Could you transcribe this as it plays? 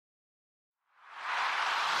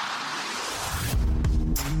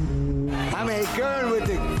playmaker with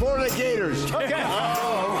the Florida Gators. Okay.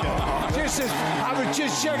 I was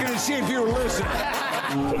just checking to see if you were listening.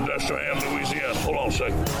 From Destrehan, Louisiana. Hold on a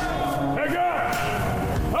second. Hey, guys!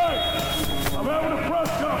 Hey! I'm having a press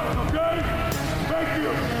conference, okay? Thank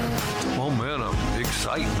you. Momentum,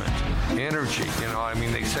 excitement, energy.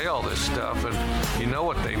 They say all this stuff, and you know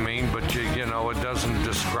what they mean, but it doesn't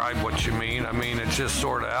describe what you mean. It's just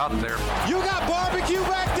sort of out there. You got barbecue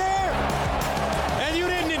back there, and you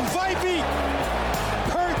didn't invite me.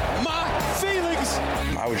 Hurt my feelings.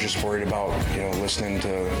 I was just worried about, listening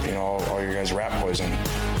to, all your guys' rap poison.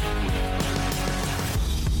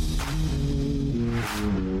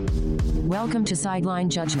 Welcome to Sideline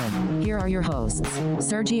Judgment. Here are your hosts,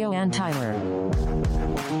 Sergio and Tyler.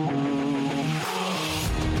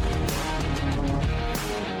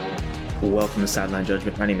 Welcome to Sideline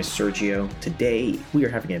Judgment. My name is Sergio. Today, we are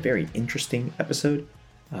having a very interesting episode.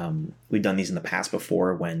 We've done these in the past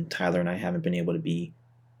before when Tyler and I haven't been able to be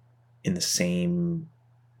in the same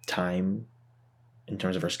time in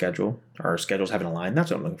terms of our schedule. Our schedules haven't aligned.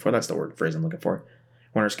 That's what I'm looking for. That's the phrase I'm looking for.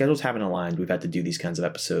 When our schedules haven't aligned, we've had to do these kinds of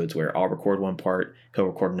episodes where I'll record one part, he'll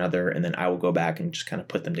record another, and then I will go back and just kind of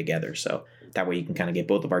put them together. So that way you can kind of get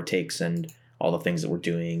both of our takes and all the things that we're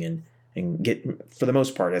doing and get, for the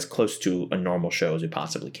most part, as close to a normal show as we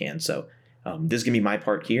possibly can. So this is going to be my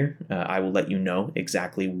part here. I will let you know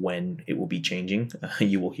exactly when it will be changing.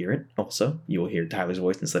 You will hear it also. You will hear Tyler's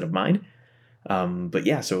voice instead of mine. But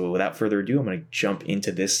yeah, so without further ado, I'm going to jump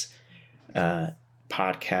into this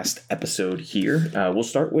podcast episode here. We'll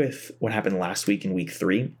start with what happened last week in week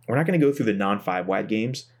 3. We're not going to go through the non-5 wide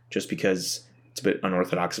games just because it's a bit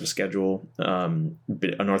unorthodox of a schedule, a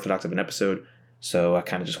bit unorthodox of an episode. So I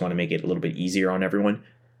kind of just want to make it a little bit easier on everyone.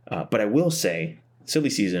 But I will say, silly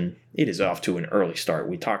season, it is off to an early start.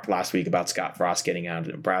 We talked last week about Scott Frost getting out of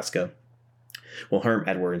Nebraska. Well, Herm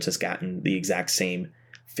Edwards has gotten the exact same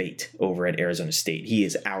fate over at Arizona State. He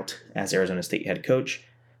is out as Arizona State head coach.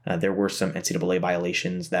 There were some NCAA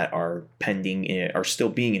violations that are pending, are still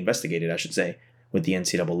being investigated, I should say, with the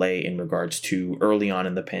NCAA in regards to early on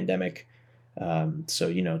in the pandemic.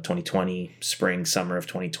 2020, spring, summer of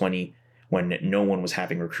 2020, when no one was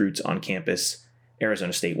having recruits on campus.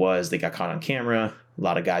 Arizona State was. They got caught on camera. A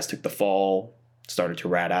lot of guys took the fall, started to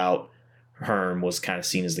rat out. Herm was kind of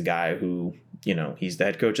seen as the guy who, he's the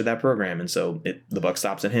head coach of that program, and so the buck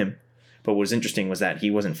stops at him. But what was interesting was that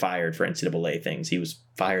he wasn't fired for NCAA things. He was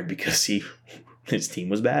fired because his team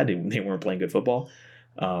was bad. They weren't playing good football.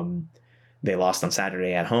 They lost on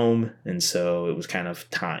Saturday at home, and so it was kind of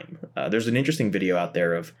time. There's an interesting video out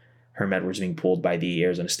there of Herm Edwards being pulled by the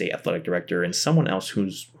Arizona State athletic director and someone else who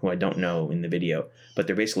I don't know in the video. But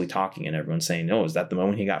they're basically talking, and everyone's saying, "Oh, is that the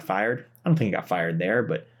moment he got fired?" I don't think he got fired there,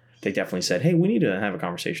 but they definitely said, "Hey, we need to have a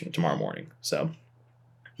conversation tomorrow morning." So,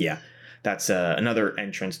 yeah. That's another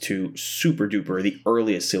entrance to Super Duper, the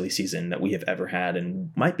earliest silly season that we have ever had,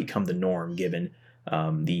 and might become the norm given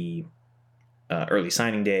the early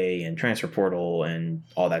signing day and transfer portal and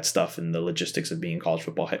all that stuff and the logistics of being a college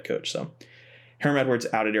football head coach. So Herm Edwards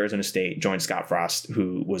out at Arizona State joined Scott Frost,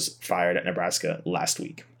 who was fired at Nebraska last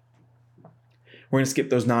week. We're going to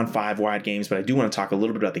skip those non-5 wide games, but I do want to talk a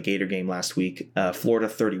little bit about the Gator game last week. Florida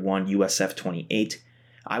 31, USF 28.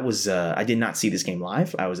 I did not see this game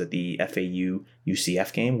live. I was at the FAU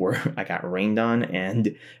UCF game where I got rained on,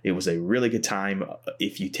 and it was a really good time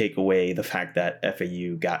if you take away the fact that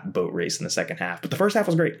FAU got boat raced in the second half. But the first half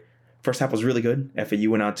was great. First half was really good. FAU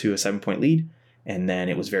went out to a 7-point lead, and then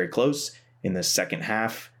it was very close. In the second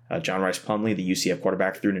half, John Rice Plumlee, the UCF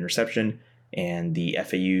quarterback, threw an interception, and the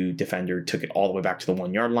FAU defender took it all the way back to the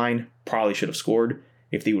 1-yard line. Probably should have scored.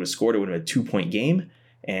 If they would have scored, it would have been a 2-point game.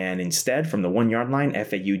 And instead, from the 1-yard line,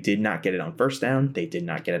 FAU did not get it on first down. They did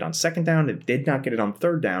not get it on second down. They did not get it on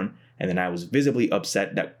third down. And then I was visibly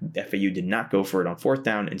upset that FAU did not go for it on fourth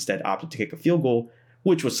down, instead opted to kick a field goal,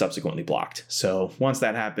 which was subsequently blocked. So once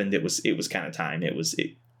that happened, it was kind of time. It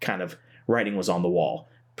kind of writing was on the wall,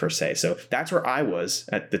 per se. So that's where I was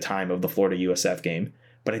at the time of the Florida USF game.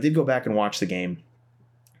 But I did go back and watch the game.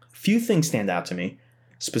 Few things stand out to me.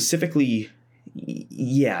 Specifically,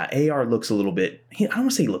 yeah, AR looks a little bit, I don't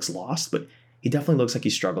want to say he looks lost, but he definitely looks like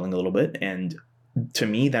he's struggling a little bit. And to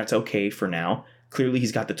me, that's okay for now. Clearly,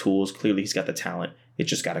 he's got the tools. Clearly, he's got the talent. It's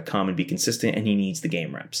just got to come and be consistent, and he needs the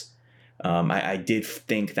game reps. I did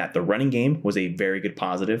think that the running game was a very good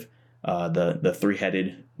positive. The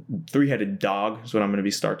three-headed dog is what I'm going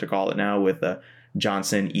to start to call it now, with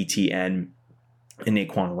Johnson, ETN, and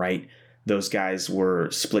Naquan Wright. Those guys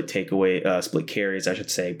were split carries, I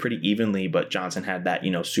should say, pretty evenly, but Johnson had that,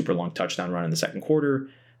 super long touchdown run in the second quarter.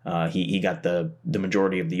 He got the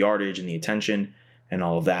majority of the yardage and the attention. and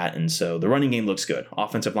all of that. And so the running game looks good.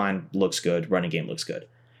 Offensive line looks good. Running game looks good.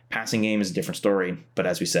 Passing game is a different story, but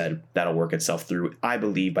as we said, that'll work itself through, I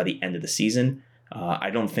believe, by the end of the season. I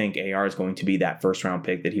don't think AR is going to be that first-round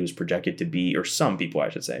pick that he was projected to be, or some people, I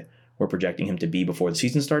should say, were projecting him to be before the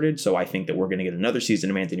season started. So I think that we're going to get another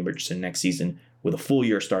season of Anthony Richardson next season with a full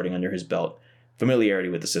year starting under his belt, familiarity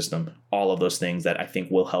with the system, all of those things that I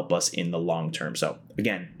think will help us in the long term. So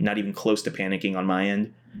again, not even close to panicking on my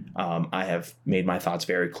end. I have made my thoughts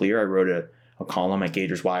very clear. I wrote a column at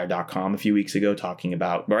GatorsWire.com a few weeks ago talking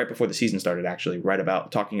about, right before the season started actually,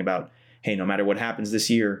 talking about, hey, no matter what happens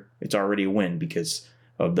this year, it's already a win because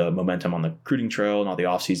of the momentum on the recruiting trail and all the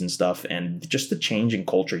offseason stuff and just the change in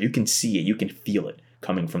culture. You can see it. You can feel it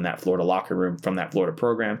coming from that Florida locker room, from that Florida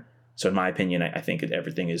program. So in my opinion, I think that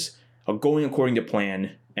everything is going according to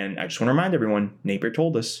plan. And I just want to remind everyone, Napier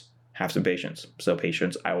told us, have some patience. So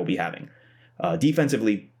patience I will be having.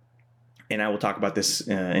 Defensively, and I will talk about this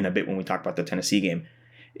in a bit when we talk about the Tennessee game.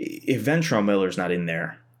 If Ventrell Miller's not in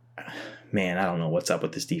there, man, I don't know what's up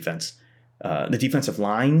with this defense. The defensive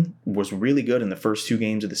line was really good in the first 2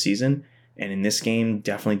 games of the season, and in this game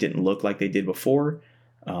definitely didn't look like they did before.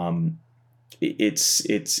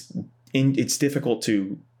 It's difficult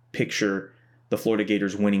to picture the Florida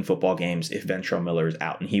Gators winning football games if Ventrell Miller is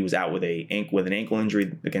out, and he was out with an ankle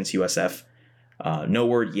injury against USF. No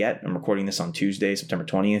word yet. I'm recording this on Tuesday, September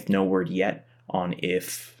 20th. No word yet on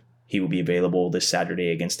if he will be available this Saturday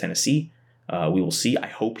against Tennessee. We will see. I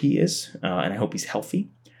hope he is, and I hope he's healthy.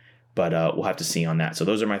 But we'll have to see on that. So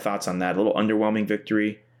those are my thoughts on that. A little underwhelming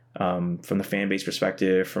victory from the fan base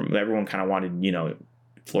perspective. From everyone kind of wanted,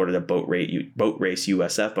 Florida to boat race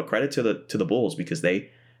USF. But credit to the Bulls because they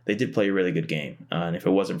did play a really good game. And if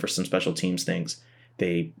it wasn't for some special teams things,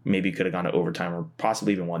 they maybe could have gone to overtime or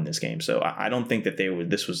possibly even won this game. So I don't think that they would.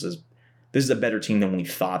 This is a better team than we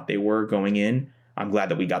thought they were going in. I'm glad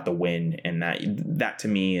that we got the win, and that to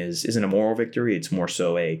me isn't a moral victory. It's more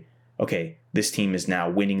so okay, this team is now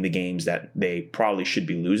winning the games that they probably should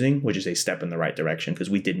be losing, which is a step in the right direction because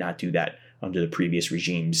we did not do that under the previous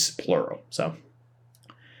regimes, plural. So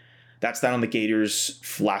that's that on the Gators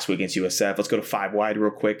last week against USF. Let's go to 5 wide real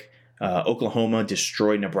quick. Oklahoma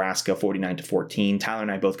destroyed Nebraska 49-14. Tyler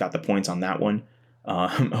and I both got the points on that one.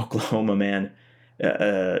 Oklahoma, man.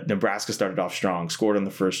 Nebraska started off strong, scored on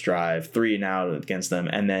the first drive, 3 and out against them,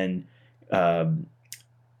 and then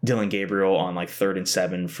Dylan Gabriel on 3rd and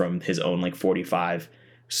 7 from his own 45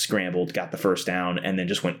 scrambled, got the first down, and then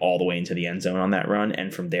just went all the way into the end zone on that run.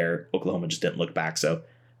 And from there, Oklahoma just didn't look back. So,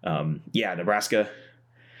 Nebraska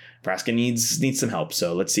needs some help.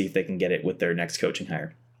 So let's see if they can get it with their next coaching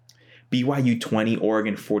hire. BYU 20,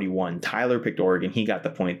 Oregon 41. Tyler picked Oregon. He got the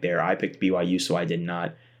point there. I picked BYU, so I did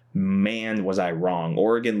not. Man, was I wrong.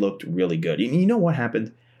 Oregon looked really good. And you know what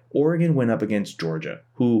happened? Oregon went up against Georgia,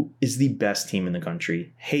 who is the best team in the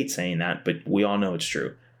country. Hate saying that, but we all know it's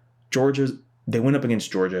true. They went up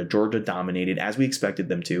against Georgia. Georgia dominated, as we expected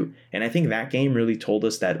them to. And I think that game really told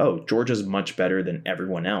us that, Georgia's much better than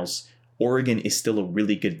everyone else. Oregon is still a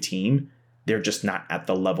really good team. They're just not at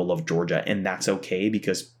the level of Georgia, and that's okay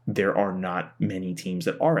because there are not many teams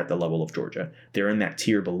that are at the level of Georgia. They're in that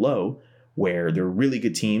tier below where they're really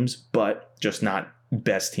good teams, but just not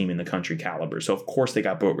best team in the country caliber. So, of course, they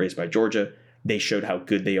got boat raced by Georgia. They showed how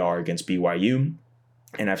good they are against BYU,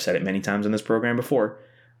 and I've said it many times on this program before,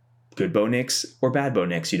 good Bo Nix or bad Bo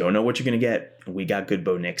Nix. You don't know what you're going to get. We got good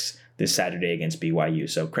Bo Nix this Saturday against BYU.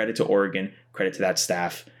 So credit to Oregon, credit to that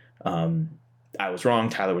staff. I was wrong.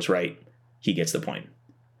 Tyler was right. He gets the point.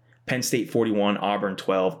 Penn State 41, Auburn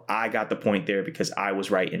 12. I got the point there because I was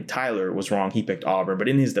right and Tyler was wrong. He picked Auburn, but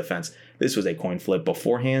in his defense, this was a coin flip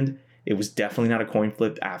beforehand. It was definitely not a coin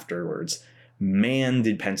flip afterwards. Man,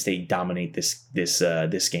 did Penn State dominate this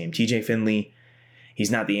game. TJ Finley,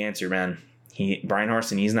 he's not the answer, man. Brian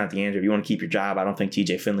Harsin, he's not the answer. If you want to keep your job, I don't think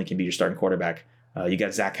TJ Finley can be your starting quarterback. You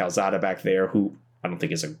got Zach Calzada back there, who I don't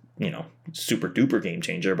think is a super duper game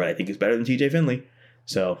changer, but I think is better than TJ Finley.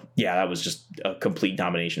 So yeah, that was just a complete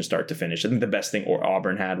domination start to finish. I think the best thing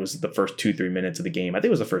Auburn had was the first 2-3 minutes of the game. I think it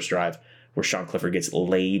was the first drive where Sean Clifford gets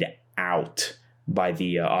laid out by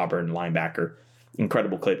the Auburn linebacker.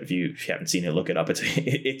 Incredible clip. If you haven't seen it, look it up.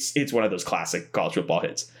 It's one of those classic college football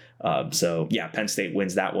hits. So yeah, Penn State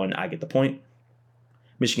wins that one. I get the point.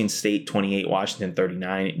 Michigan State 28, Washington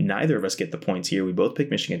 39. Neither of us get the points here. We both pick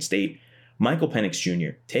Michigan State. Michael Penix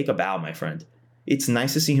Jr., take a bow, my friend. It's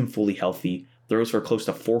nice to see him fully healthy. Throws for close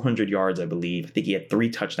to 400 yards, I believe. I think he had 3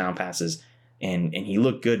 touchdown passes, and he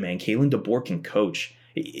looked good, man. Kalen DeBoer can coach.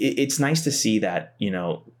 It's nice to see that,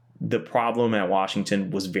 the problem at Washington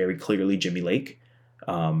was very clearly Jimmy Lake.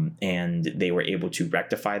 And they were able to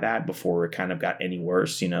rectify that before it kind of got any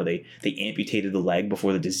worse. They amputated the leg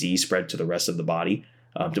before the disease spread to the rest of the body,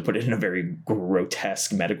 to put it in a very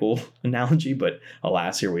grotesque medical analogy. But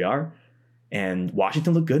alas, here we are. And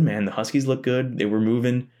Washington looked good, man. The Huskies looked good. They were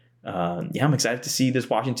moving. I'm excited to see this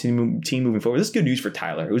Washington team moving forward. This is good news for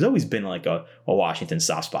Tyler, who's always been like a Washington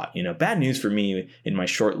soft spot. Bad news for me in my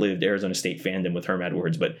short-lived Arizona State fandom with Herm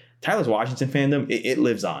Edwards, but Tyler's Washington fandom, it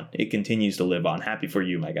lives on. It continues to live on. Happy for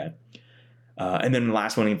you, my guy. And then the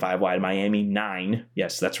last one in 5 wide, Miami 9.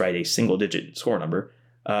 Yes, that's right, a single-digit score number.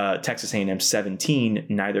 Texas A&M 17.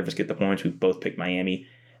 Neither of us get the points. We both picked Miami.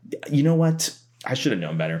 You know what? I should have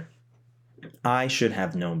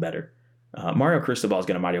known better. Mario Cristobal is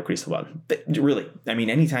going to Mario Cristobal. Really, I mean,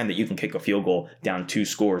 anytime that you can kick a field goal down 2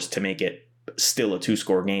 scores to make it still a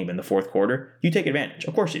 2-score game in the fourth quarter, you take advantage.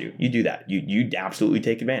 Of course you do. You do that. You absolutely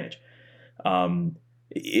take advantage.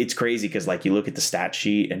 It's crazy because you look at the stat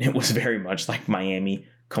sheet and it was very much like Miami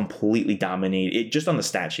completely dominated it just on the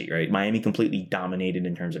stat sheet, right? Miami completely dominated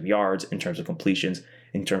in terms of yards, in terms of completions,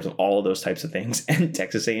 in terms of all of those types of things. And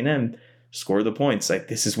Texas A&M scored the points.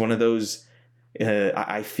 This is one of those.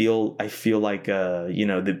 I feel like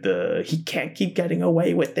he can't keep getting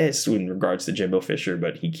away with this in regards to Jimbo Fisher,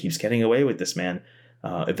 but he keeps getting away with this, man.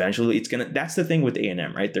 Eventually that's the thing with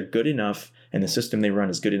A&M, right? They're good enough, and the system they run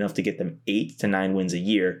is good enough to get them 8 to 9 wins a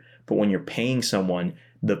year. But when you're paying someone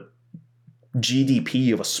the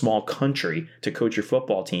GDP of a small country to coach your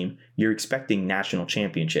football team, you're expecting national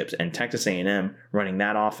championships. And Texas A&M running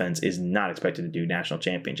that offense is not expected to do national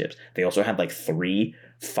championships. They also had 3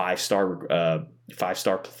 former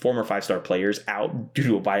 5-star players out due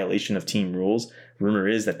to a violation of team rules. Rumor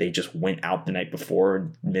is that they just went out the night before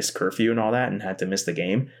and missed curfew and all that and had to miss the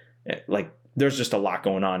game. There's just a lot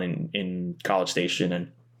going on in College Station,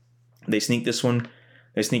 and they sneak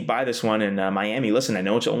by this one. And Miami, listen, I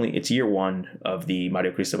know it's year 1 of the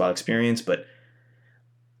Mario Cristobal experience, but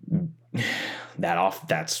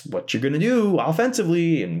that's what you're going to do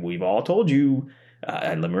offensively. And we've all told you,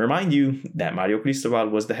 and let me remind you that Mario Cristobal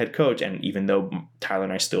was the head coach. And even though Tyler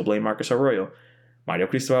and I still blame Marcus Arroyo, Mario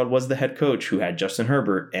Cristobal was the head coach who had Justin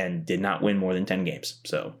Herbert and did not win more than 10 games.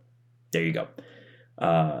 So there you go.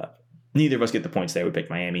 Neither of us get the points there. We picked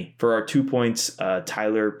Miami. For our 2 points,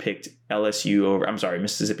 Tyler picked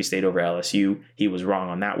Mississippi State over LSU. He was wrong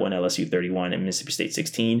on that one. LSU 31 and Mississippi State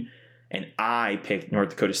 16. And I picked North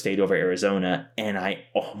Dakota State over Arizona, and I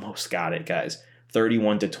almost got it, guys.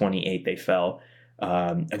 31-28 they fell.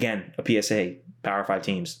 Again, a PSA, Power 5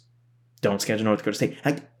 teams, don't schedule North Dakota State.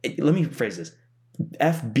 Let me rephrase this.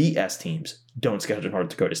 FBS teams don't schedule North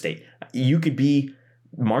Dakota State. You could be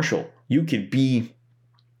Marshall. You could be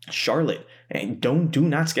Charlotte, and do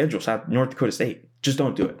not schedule North Dakota State. Just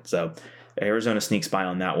don't do it. So Arizona sneaks by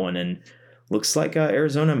on that one, and looks like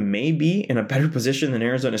Arizona may be in a better position than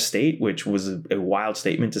Arizona State, which was a wild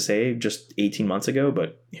statement to say just 18 months ago,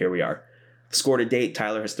 but here we are. Score to date,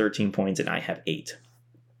 Tyler has 13 points and I have 8.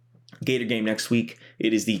 Gator game next week.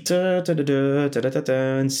 It is the CBS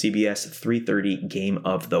 3:30 game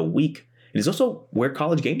of the week. It is also where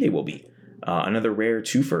College Game Day will be. Another rare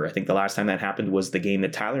twofer. I think the last time that happened was the game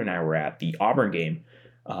that Tyler and I were at, the Auburn game,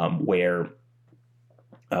 where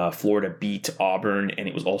Florida beat Auburn, and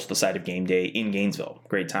it was also the site of Game Day in Gainesville.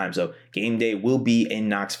 Great time. So Game Day will be in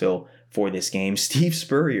Knoxville for this game. Steve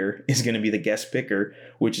Spurrier is going to be the guest picker,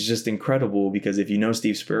 which is just incredible because if you know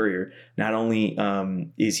Steve Spurrier, not only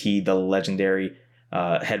is he the legendary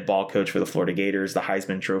head ball coach for the Florida Gators, the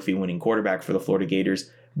Heisman Trophy winning quarterback for the Florida Gators,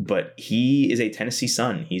 but he is a Tennessee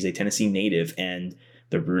son. He's a Tennessee native, and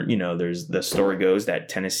the story goes that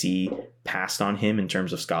Tennessee passed on him in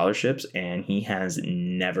terms of scholarships, and he has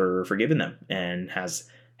never forgiven them and has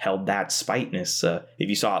held that spiteness. If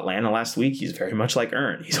you saw Atlanta last week, he's very much like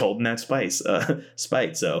Ern. He's holding that spite.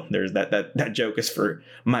 So there's that joke is for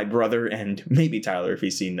my brother and maybe Tyler if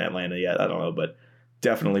he's seen Atlanta yet. I don't know, but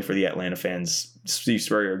definitely for the Atlanta fans, Steve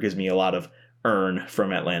Spurrier gives me a lot of Ern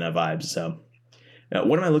from Atlanta vibes. So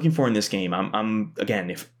what am I looking for in this game? I'm again,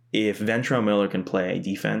 if Ventrell Miller can play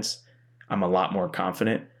defense, I'm a lot more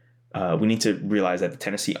confident. We need to realize that the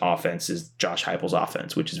Tennessee offense is Josh Heupel's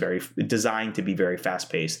offense, which is very designed to be very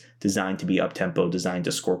fast-paced, designed to be up-tempo, designed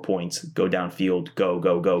to score points, go downfield, go,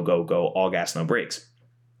 all gas, no brakes.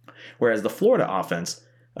 Whereas the Florida offense,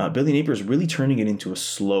 Billy Napier is really turning it into a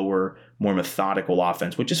slower, more methodical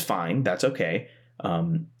offense, which is fine. That's okay.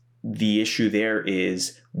 The issue there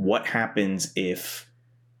is what happens if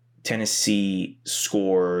Tennessee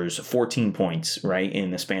scores 14 points, right,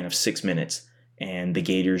 in the span of 6 minutes, and the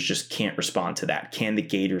Gators just can't respond to that. Can the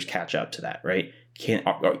Gators catch up to that, right?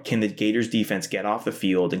 Can the Gators defense get off the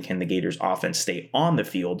field, and can the Gators offense stay on the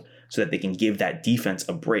field so that they can give that defense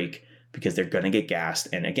a break, because they're going to get gassed.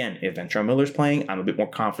 And again, if Ventrell Miller's playing, I'm a bit more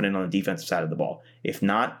confident on the defensive side of the ball. If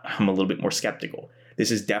not, I'm a little bit more skeptical.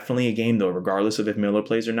 This is definitely a game, though, regardless of if Miller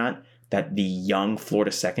plays or not, that the young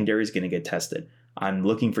Florida secondary is going to get tested. I'm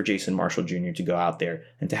looking for Jason Marshall Jr. to go out there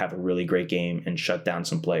and to have a really great game and shut down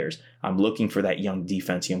some players. I'm looking for that young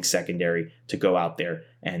defense, young secondary to go out there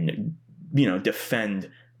and, defend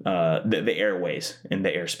the airways and the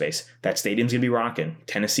airspace. That stadium's going to be rocking.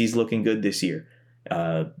 Tennessee's looking good this year.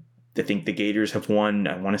 I think the Gators have won,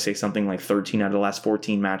 I want to say something like 13 out of the last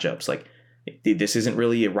 14 matchups. Like, this isn't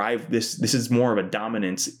really this is more of a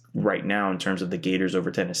dominance right now in terms of the Gators over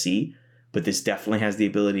Tennessee, but this definitely has the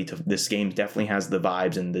ability this game definitely has the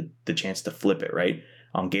vibes and the chance to flip it, right?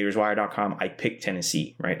 On GatorsWire.com, I picked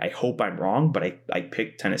Tennessee, right? I hope I'm wrong, but I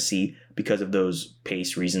picked Tennessee because of those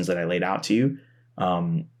pace reasons that I laid out to you.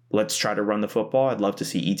 Let's try to run the football. I'd love to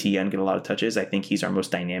see ETN get a lot of touches. I think he's our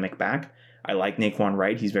most dynamic back. I like Naquan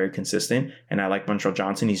Wright. He's very consistent. And I like Montrell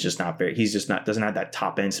Johnson. Doesn't have that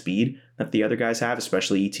top end speed that the other guys have,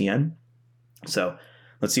 especially ETN. So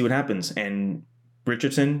let's see what happens. And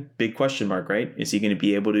Richardson, big question mark, right? Is he going to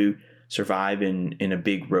be able to survive in a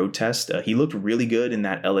big road test? He looked really good in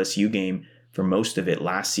that LSU game for most of it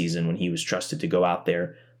last season when he was trusted to go out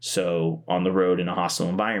there. So on the road in a hostile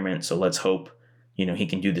environment. So let's hope, he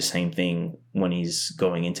can do the same thing when he's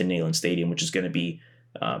going into Neyland Stadium, which is going to be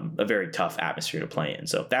a very tough atmosphere to play in.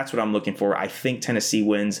 So that's what I'm looking for. I think Tennessee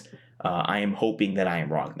wins. I am hoping that I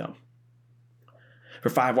am wrong, though. For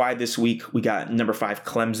 5 wide this week, we got number 5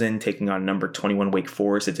 Clemson taking on number 21 Wake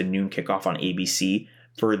Forest. It's a noon kickoff on ABC.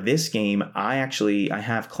 For this game, I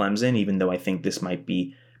have Clemson, even though I think this might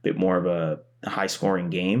be a bit more of a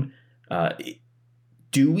high-scoring game.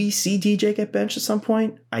 Do we see DJ get benched at some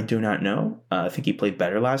point? I do not know. I think he played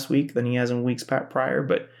better last week than he has in weeks prior,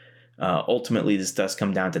 but ultimately this does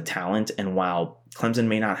come down to talent. And while Clemson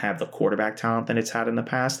may not have the quarterback talent that it's had in the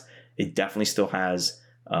past, it definitely still has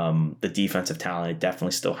the defensive talent. It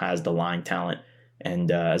definitely still has the line talent.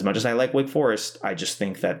 And as much as I like Wake Forest, I just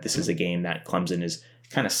think that this is a game that Clemson is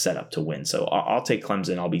kind of set up to win. So I'll take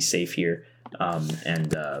Clemson. I'll be safe here.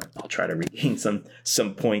 And I'll try to regain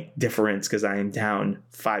some point difference because I am down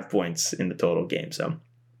 5 points in the total game. So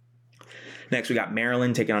next we got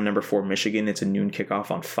Maryland taking on number 4 Michigan. It's a noon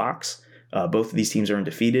kickoff on Fox. Both of these teams are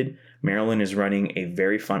undefeated. Maryland is running a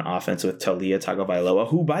very fun offense with Taulia Tagovailoa,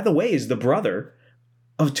 who, by the way, is the brother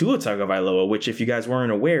of Tua Tagovailoa, which, if you guys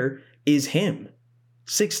weren't aware, is him.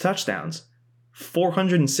 6 touchdowns,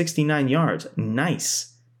 469 yards.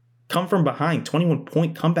 Nice. Come from behind,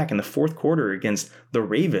 21-point comeback in the fourth quarter against the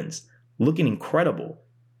Ravens. Looking incredible.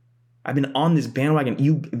 I've been on this bandwagon.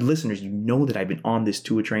 You listeners, you know that I've been on this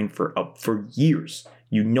Tua train for years.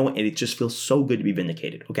 You know it, and it just feels so good to be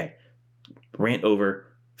vindicated. Okay, rant over,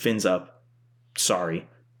 fins up. Sorry.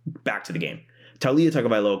 Back to the game. Taulia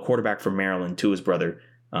Tagovailoa, quarterback from Maryland, Tua's brother.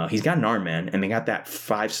 He's got an arm, man, and they got that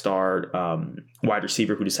 5-star wide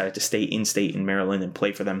receiver who decided to stay in-state in Maryland and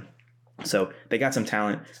play for them. So they got some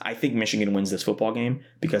talent. I think Michigan wins this football game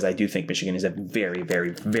because I do think Michigan is a very,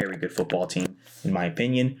 very, very good football team, in my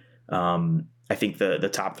opinion. I think the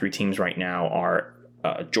top 3 teams right now are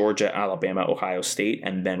Georgia, Alabama, Ohio State,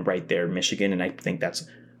 and then right there, Michigan. And I think that's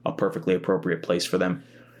a perfectly appropriate place for them.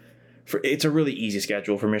 It's a really easy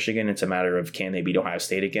schedule for Michigan. It's a matter of can they beat Ohio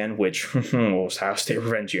State again, which Ohio State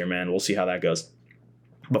revenge here, man. We'll see how that goes.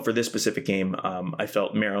 But for this specific game, I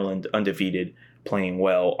felt Maryland, undefeated, playing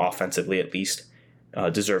well offensively at least,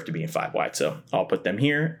 deserve to be in 5 wide. So I'll put them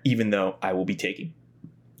here, even though I will be taking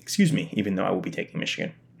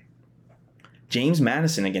Michigan. James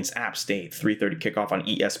Madison against App State, 3:30 kickoff on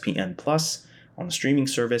ESPN Plus on the streaming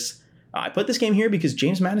service. I put this game here because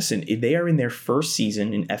James Madison, they are in their first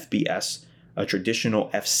season in FBS, a traditional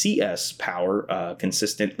FCS power,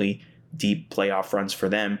 consistently deep playoff runs for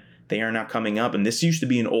them. They are now coming up, and this used to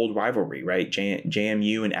be an old rivalry, right?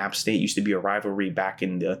 JMU and App State used to be a rivalry back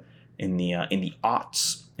in the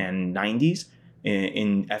aughts and 90s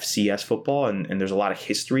in FCS football, and there's a lot of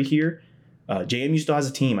history here. JMU still has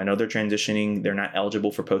a team. I know they're transitioning. They're not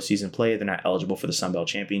eligible for postseason play. They're not eligible for the Sun Belt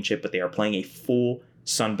Championship, but they are playing a full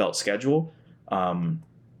Sun Belt schedule.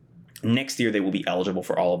 Next year, they will be eligible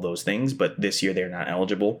for all of those things, but this year they're not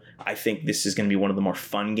eligible. I think this is going to be one of the more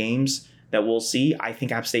fun games that we'll see. I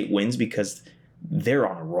think App State wins because they're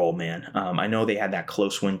on a roll, man. I know they had that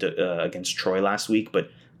close win against Troy last week, but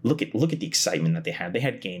look at the excitement that they had. They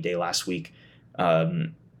had game day last week.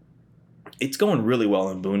 It's going really well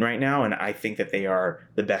in Boone right now, and I think that they are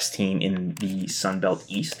the best team in the Sun Belt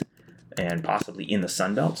East. and possibly in the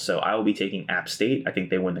Sun Belt. So I will be taking App State. I think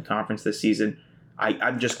they win the conference this season.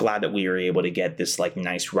 I'm just glad that we were able to get this like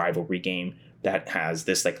nice rivalry game that has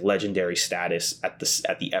this like legendary status at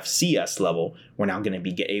the FCS level. We're now going to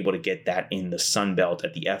be able to get that in the Sun Belt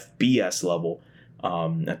at the FBS level,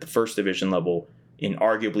 at the first division level, in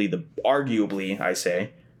arguably the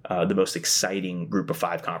most exciting Group of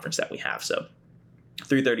 5 conference that we have. So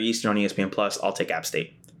 3:30 Eastern on ESPN Plus. I'll take App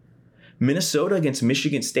State. Minnesota against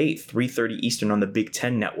Michigan State, 3:30 Eastern on the Big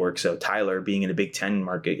Ten Network. So Tyler, being in the Big Ten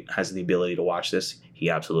market, has the ability to watch this.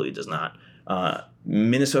 He absolutely does not.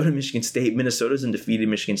 Minnesota, Michigan State. Minnesota's undefeated.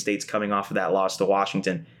 Michigan State's coming off of that loss to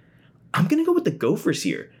Washington. I'm going to go with the Gophers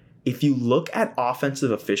here. If you look at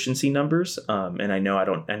offensive efficiency numbers, and I know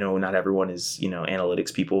not everyone is,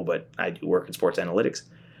 analytics people, but I do work in sports analytics.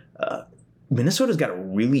 Minnesota's got a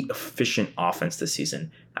really efficient offense this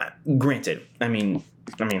season. Granted, I mean,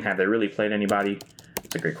 have they really played anybody?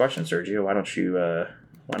 It's a great question, Sergio. Why don't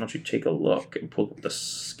you take a look and pull up the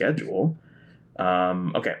schedule?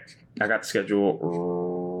 Okay, I got the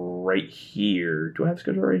schedule right here. Do I have the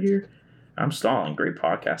schedule right here? I'm stalling. Great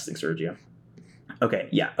podcasting, Sergio. Okay,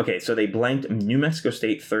 yeah. Okay, so they blanked New Mexico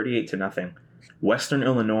State 38-0, Western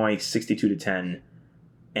Illinois 62-10,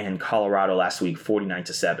 and Colorado last week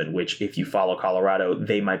 49-7. Which, if you follow Colorado,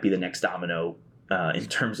 they might be the next domino in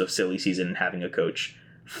terms of silly season and having a coaching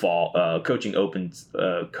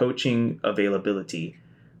availability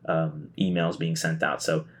emails being sent out.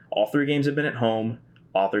 So all 3 games have been at home.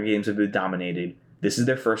 All 3 games have been dominated. This is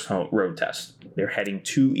their first road test. They're heading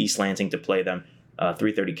to East Lansing to play them.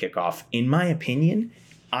 3:30 kickoff. In my opinion,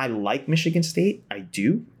 I like Michigan State. I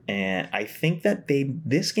do. And I think that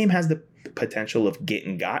this game has the potential of get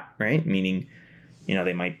and got, right? Meaning,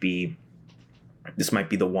 this might be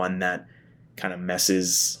the one that kind of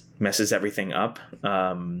messes everything up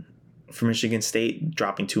for Michigan State,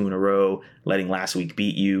 dropping 2 in a row, letting last week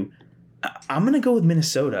beat you. I'm going to go with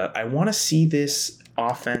Minnesota. I want to see this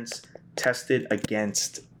offense tested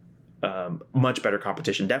against much better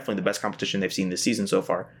competition. Definitely the best competition they've seen this season so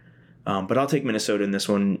far. But I'll take Minnesota in this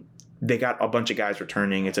one. They got a bunch of guys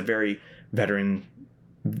returning. It's a very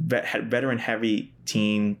veteran-heavy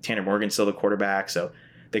team. Tanner Morgan's still the quarterback, so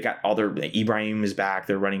they got all their Ibrahim is back.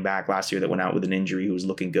 Their running back last year that went out with an injury who was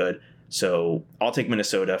looking good. So I'll take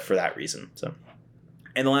Minnesota for that reason. So,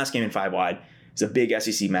 and the last game in 5 wide is a big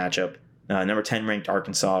SEC matchup. Number 10 ranked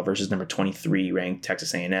Arkansas versus number 23 ranked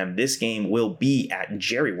Texas A&M. This game will be at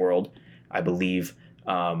Jerry World, I believe.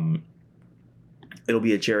 It'll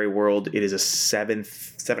be at Jerry World. It is a 7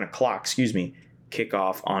 o'clock,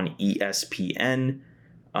 kickoff on ESPN.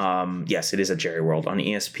 Yes, it is at Jerry World on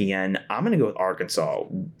ESPN. I'm going to go with Arkansas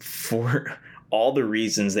for all the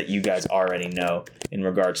reasons that you guys already know in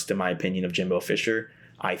regards to my opinion of Jimbo Fisher.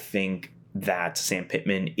 I think that Sam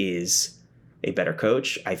Pittman is a better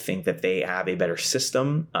coach. I think that they have a better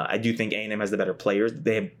system. I do think A&M has the better players.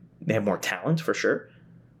 They have more talent for sure,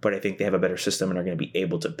 but I think they have a better system and are going to be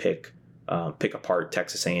able to pick apart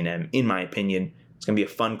Texas A&M. In my opinion, it's going to be a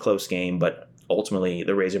fun, close game, but ultimately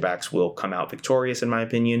the Razorbacks will come out victorious, in my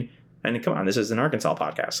opinion. And come on, this is an Arkansas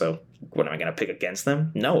podcast, so what, am I going to pick against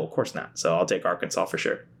them? No, of course not. So I'll take Arkansas for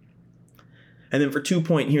sure. And then for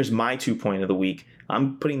 2-point, here's my 2-point of the week.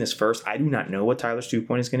 I'm putting this first. I do not know what Tyler's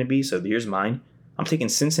 2-point is going to be, so here's mine. I'm taking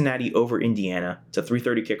Cincinnati over Indiana. It's a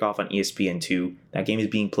 3:30 kickoff on ESPN2. That game is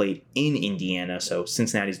being played in Indiana, so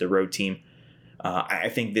Cincinnati's the road team. I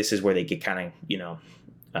think this is where they get kind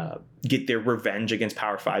of, get their revenge against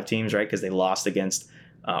Power 5 teams, right? Because they lost against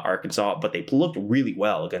Arkansas, but they looked really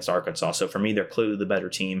well against Arkansas. So for me, they're clearly the better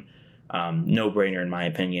team. No-brainer in my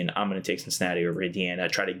opinion. I'm going to take Cincinnati over Indiana,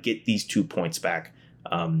 try to get these 2 points back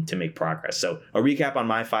to make progress. So a recap on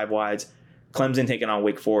my 5 wides. Clemson taking on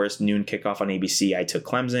Wake Forest, noon kickoff on ABC. I took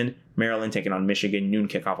Clemson. Maryland taking on Michigan, noon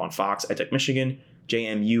kickoff on Fox. I took Michigan.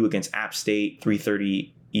 JMU against App State,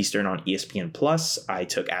 3:30 Eastern on ESPN Plus. I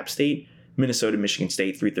took App State. Minnesota, Michigan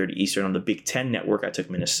State, 3:30 Eastern on the Big Ten Network. I took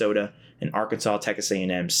Minnesota. And Arkansas, Texas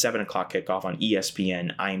A&M, 7 o'clock kickoff on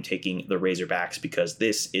ESPN. I am taking the Razorbacks because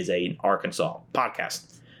this is an Arkansas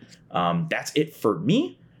podcast. That's it for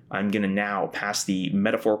me. I'm going to now pass the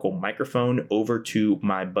metaphorical microphone over to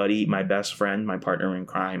my buddy, my best friend, my partner in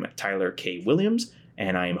crime, Tyler K. Williams.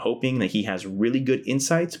 And I am hoping that he has really good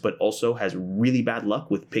insights, but also has really bad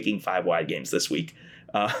luck with picking 5 wide games this week.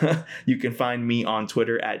 You can find me on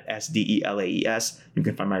Twitter at SDELAES. You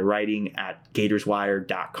can find my writing at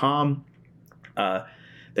GatorsWire.com.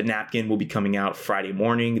 The napkin will be coming out Friday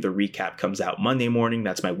morning. The recap comes out Monday morning.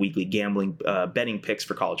 That's my weekly gambling betting picks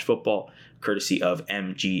for college football, courtesy of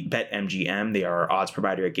BetMGM. They are our odds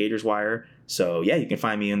provider at GatorsWire. So yeah, you can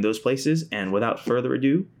find me in those places. And without further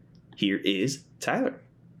ado, Here is Tyler.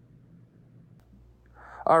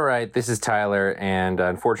 All right, this is Tyler, and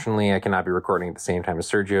unfortunately I cannot be recording at the same time as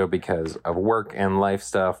Sergio because of work and life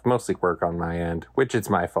stuff, mostly work on my end, which it's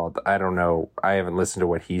my fault. I don't know. I haven't listened to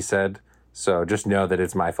what he said, so just know that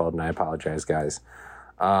it's my fault, and I apologize, guys.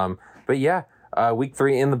 But yeah, week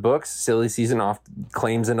 3 in the books, silly season off,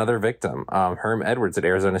 claims another victim, Herm Edwards at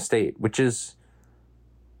Arizona State, which is,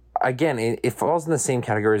 again, it falls in the same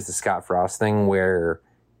category as the Scott Frost thing, where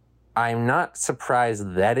I'm not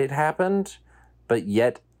surprised that it happened, but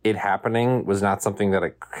yet it happening was not something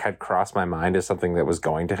that had crossed my mind as something that was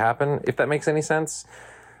going to happen, if that makes any sense.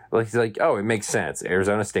 Like, he's like, oh, it makes sense.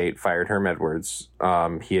 Arizona State fired Herm Edwards.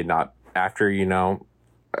 He had not, after,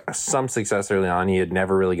 some success early on, he had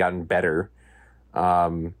never really gotten better.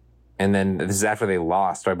 And then this is after they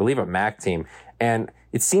lost to, I believe, a MAC team. And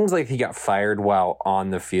it seems like he got fired while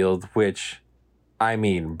on the field, which, I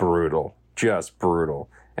mean, brutal. Just brutal.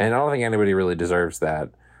 And I don't think anybody really deserves that.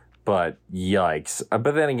 But yikes.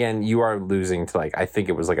 But then again, you are losing to, I think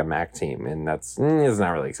it was a MAC team, and that's it's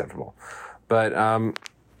not really acceptable. But,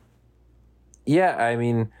 yeah, I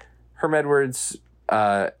mean, Herm Edwards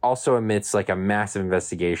also admits, a massive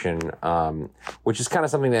investigation, which is kind of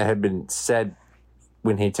something that had been said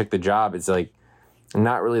when he took the job. It's,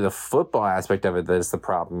 not really the football aspect of it that is the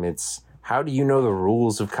problem. It's how do you know the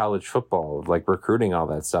rules of college football, recruiting, all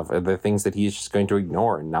that stuff, are the things that he's just going to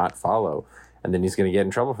ignore and not follow. And then he's going to get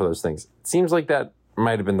in trouble for those things. It seems like that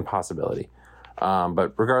might have been the possibility.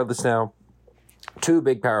 But regardless now, 2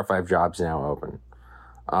 big Power 5 jobs now open.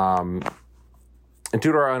 And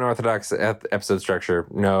due to our unorthodox episode structure,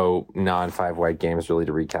 no non-5 white games really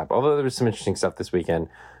to recap. Although there was some interesting stuff this weekend,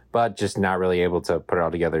 but just not really able to put it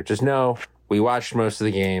all together. Just know we watched most of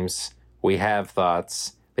the games. We have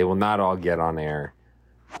thoughts. They will not all get on air.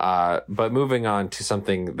 But moving on to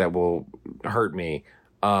something that will hurt me.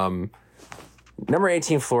 Number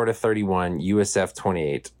 18, Florida 31, USF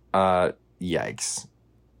 28. Yikes.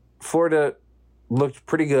 Florida looked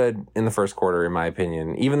pretty good in the first quarter, in my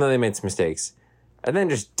opinion, even though they made some mistakes, and then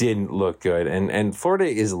just didn't look good. And Florida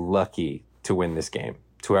is lucky to win this game,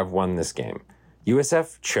 to have won this game.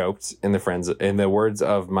 USF choked, in the words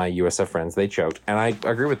of my USF friends, they choked, and I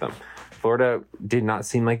agree with them. Florida did not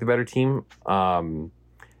seem like the better team.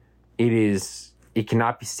 It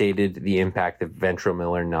cannot be stated the impact that Ventrell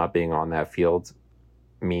Miller not being on that field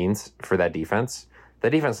means for that defense. That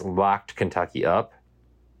defense locked Kentucky up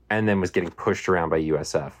and then was getting pushed around by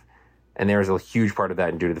USF. And there was a huge part of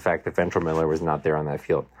that due to the fact that Ventrell Miller was not there on that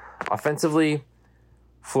field. Offensively,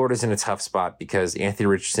 Florida's in a tough spot because Anthony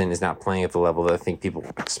Richardson is not playing at the level that I think people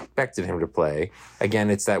expected him to play. Again,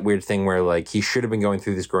 it's that weird thing where he should have been going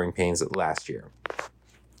through these growing pains last year.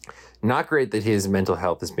 Not great that his mental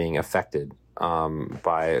health is being affected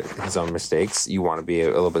by his own mistakes. You want to be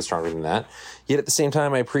a little bit stronger than that. Yet at the same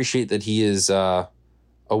time, I appreciate that he is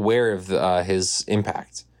aware of his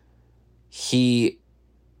impact.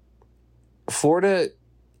 Florida,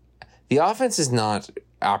 the offense is not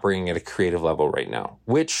operating at a creative level right now,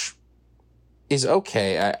 which is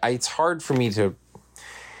okay. It's hard for me to.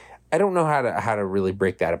 I don't know how to really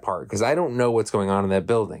break that apart because I don't know what's going on in that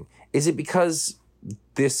building. Is it because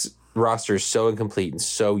this roster is so incomplete and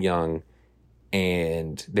so young,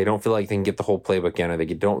 and they don't feel like they can get the whole playbook in, or they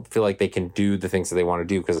don't feel like they can do the things that they want to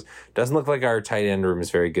do? Because it doesn't look like our tight end room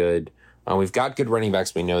is very good. We've got good running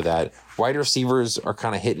backs. We know that. Wide receivers are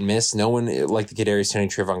kind of hit and miss. No one like the Kadarius Toney,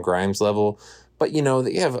 Trayvon Grimes level. But,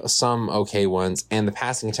 they have some okay ones. And the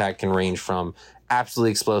passing attack can range from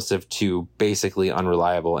absolutely explosive to basically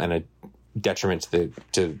unreliable and a detriment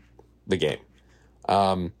to the game.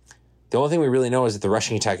 The only thing we really know is that the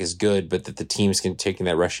rushing attack is good, but that the teams can take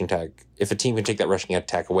that rushing attack. If a team can take that rushing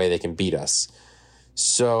attack away, they can beat us.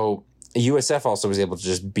 So USF also was able to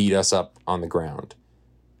just beat us up on the ground.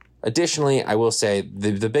 Additionally, I will say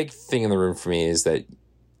the big thing in the room for me is that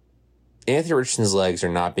Anthony Richardson's legs are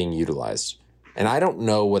not being utilized. And I don't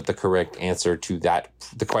know what the correct answer to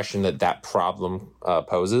the question that problem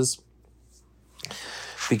poses.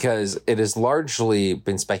 Because it has largely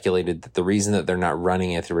been speculated that the reason that they're not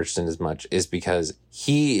running Anthony Richardson as much is because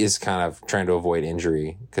he is kind of trying to avoid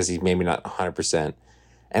injury because he's maybe not 100%.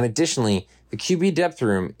 And additionally, the QB depth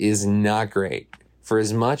room is not great. For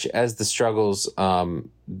as much as the struggles,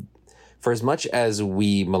 for as much as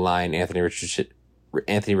we malign Anthony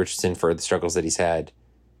Richardson for the struggles that he's had,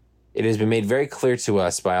 it has been made very clear to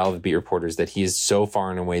us by all the beat reporters that he is so far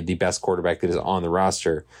and away the best quarterback that is on the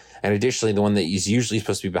roster. And additionally, the one that is usually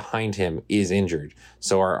supposed to be behind him is injured.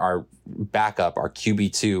 So our backup, our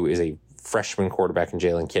QB2, is a freshman quarterback in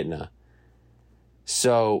Jalen Kitna.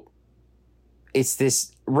 So it's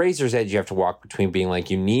this razor's edge you have to walk between being like,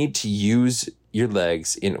 you need to use your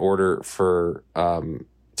legs in order for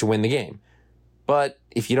to win the game. But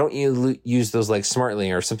if you don't use those legs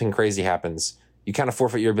smartly or something crazy happens, you kind of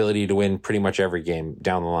forfeit your ability to win pretty much every game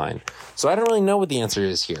down the line. So I don't really know what the answer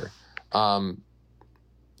is here. The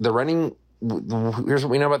running, here's what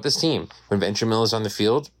we know about this team. When Ventremel is on the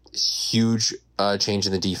field, huge change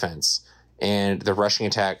in the defense. And the rushing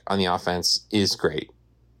attack on the offense is great.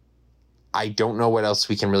 I don't know what else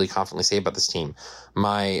we can really confidently say about this team.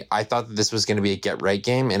 I thought that this was going to be a get-right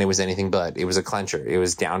game, and it was anything but. It was a clincher. It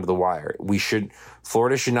was down to the wire.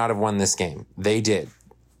 Florida should not have won this game. They did.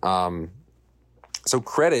 So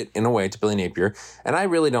credit, in a way, to Billy Napier. And I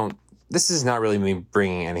really don't... This is not really me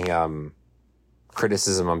bringing any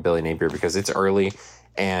criticism on Billy Napier, because it's early,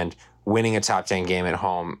 and winning a top 10 game at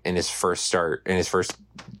home in his first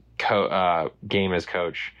game as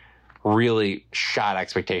coach really shot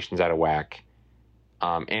expectations out of whack.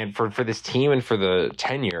 And for this team and for the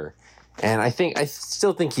tenure. And I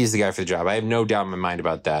still think he's the guy for the job. I have no doubt in my mind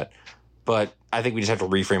about that. But I think we just have to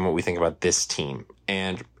reframe what we think about this team.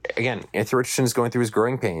 And again, Anthony Richardson is going through his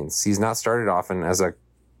growing pains. He's not started often as a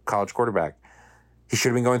college quarterback. He should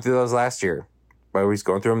have been going through those last year, but he's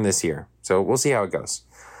going through them this year. So we'll see how it goes.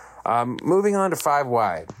 Moving on to 5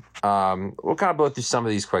 wide. We'll kind of blow through some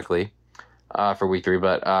of these quickly for week 3.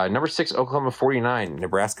 But number 6, Oklahoma 49,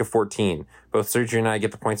 Nebraska 14. Both Sergio and I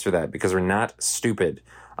get the points for that because we're not stupid.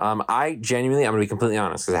 I'm going to be completely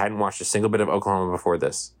honest, because I hadn't watched a single bit of Oklahoma before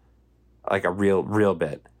this. Like a real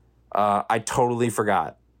bit. I totally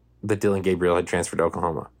forgot that Dylan Gabriel had transferred to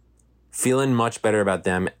Oklahoma. Feeling much better about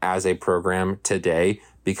them as a program today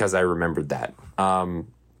because I remembered that.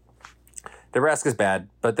 Nebraska's bad,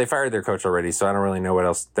 but they fired their coach already, so I don't really know what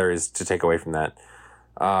else there is to take away from that.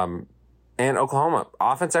 And Oklahoma,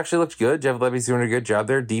 offense actually looked good. Jeff Levy's doing a good job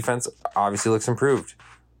there. Defense obviously looks improved.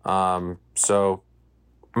 So,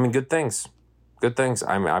 I mean, good things. Good things.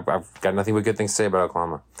 I've got nothing but good things to say about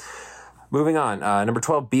Oklahoma. Moving on, number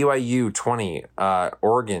 12, BYU 20,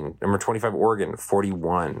 Oregon, number 25, Oregon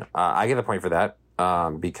 41. I get the point for that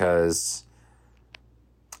because,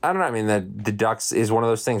 I don't know, I mean, the Ducks is one of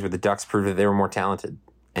those things where the Ducks proved that they were more talented.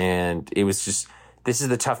 And it was just, this is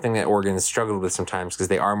the tough thing that Oregon has struggled with sometimes, because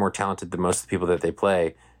they are more talented than most of the people that they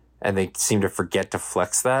play, and they seem to forget to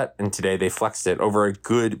flex that. And today they flexed it over a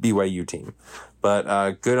good BYU team.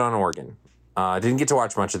 But good on Oregon. Didn't get to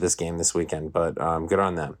watch much of this game this weekend, but good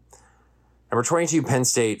on them. Number 22, Penn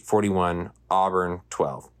State 41, Auburn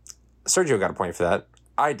 12. Sergio got a point for that.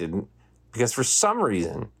 I didn't, because for some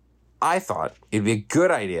reason, I thought it'd be a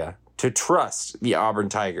good idea to trust the Auburn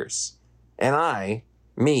Tigers. And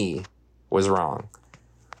me, was wrong.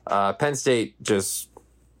 Penn State just,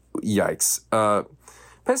 yikes.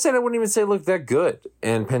 Penn State, I wouldn't even say looked that good.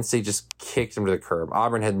 And Penn State just kicked them to the curb.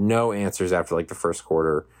 Auburn had no answers after like the first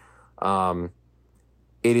quarter.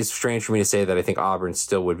 It is strange for me to say that I think Auburn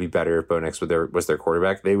still would be better if Bo Nix was their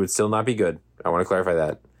quarterback. They would still not be good. I want to clarify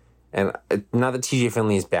that. And not that TJ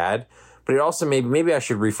Finley is bad, but it also maybe I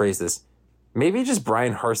should rephrase this. Maybe just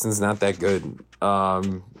Brian Harson's not that good.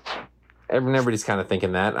 Everybody's kind of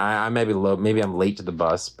thinking that. I may be low. Maybe I'm late to the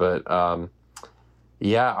bus, but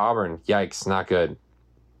yeah, Auburn. Yikes, not good.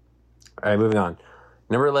 All right, moving on.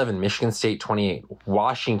 Number 11, Michigan State 28,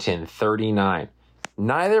 Washington 39.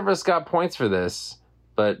 Neither of us got points for this.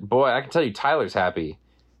 But, boy, I can tell you Tyler's happy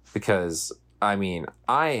because, I mean,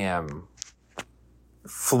 I am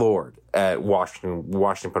floored at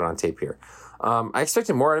Washington put on tape here. I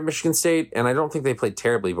expected more out of Michigan State, and I don't think they played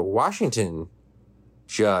terribly, but Washington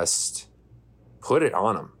just put it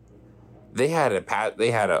on them. They had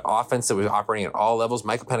an offense that was operating at all levels.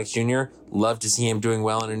 Michael Penix Jr., loved to see him doing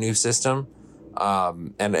well in a new system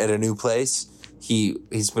and at a new place.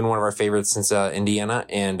 He's been one of our favorites since Indiana,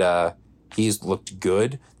 and he's looked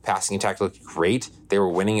good. Passing attack looked great. They were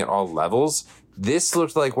winning at all levels. This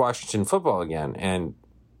looked like Washington football again. And,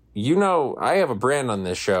 you know, I have a brand on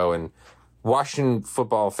this show, and Washington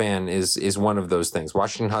football fan is one of those things.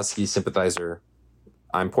 Washington Huskies sympathizer.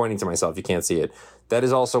 I'm pointing to myself. You can't see it. That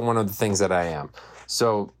is also one of the things that I am.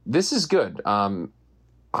 So this is good.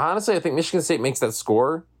 Honestly, I think Michigan State makes that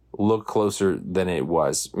score look closer than it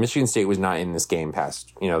was. Michigan State was not in this game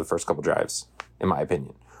past, the first couple drives, in my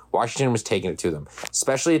opinion. Washington was taking it to them,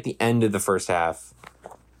 especially at the end of the first half.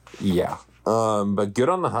 Yeah. But good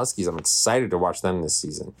on the Huskies. I'm excited to watch them this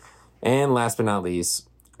season. And last but not least,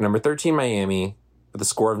 number 13, Miami, with a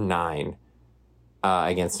score of 9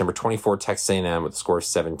 against number 24, Texas A&M, with a score of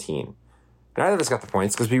 17. Neither of us got the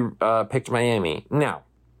points because we picked Miami. Now,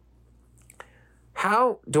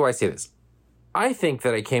 how do I say this? I think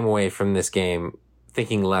that I came away from this game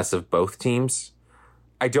thinking less of both teams.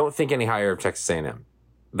 I don't think any higher of Texas A&M.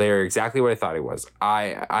 They're exactly what I thought it was.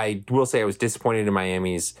 I will say I was disappointed in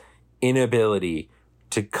Miami's inability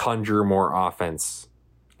to conjure more offense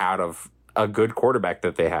out of a good quarterback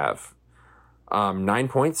that they have. 9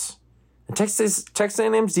 points. And Texas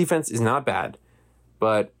A&M's defense is not bad,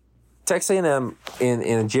 but Texas A&M in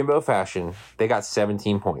a Jimbo fashion, they got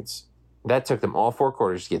 17 points. That took them all 4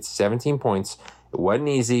 quarters to get 17 points. It wasn't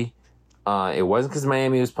easy. It wasn't because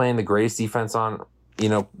Miami was playing the greatest defense on,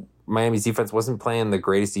 Miami's defense wasn't playing the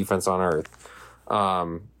greatest defense on earth.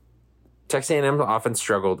 Texas A&M offense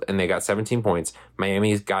struggled, and they got 17 points.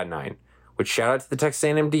 Miami's got 9. Which, shout out to the Texas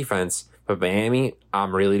A&M defense, but Miami,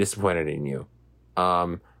 I'm really disappointed in you.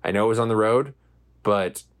 I know it was on the road,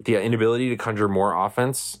 but the inability to conjure more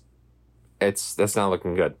offense, that's not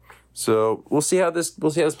looking good. So we'll see how this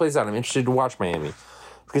plays out. I'm interested to watch Miami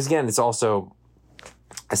because again, it's also,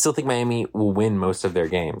 I still think Miami will win most of their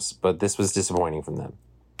games, but this was disappointing from them.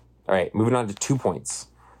 All right, moving on to 2 points.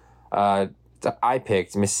 I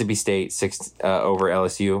picked Mississippi State over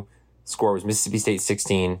LSU. Score was Mississippi State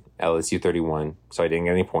 16, LSU 31, so I didn't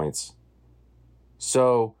get any points.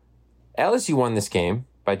 So LSU won this game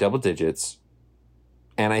by double digits,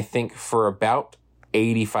 and I think for about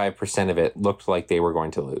 85% of it looked like they were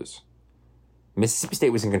going to lose. Mississippi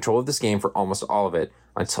State was in control of this game for almost all of it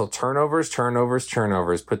until turnovers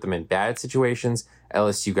put them in bad situations.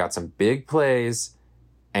 LSU got some big plays,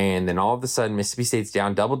 and then all of a sudden Mississippi State's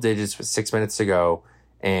down double digits with 6 minutes to go,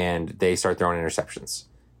 and they start throwing interceptions.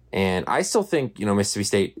 And I still think, Mississippi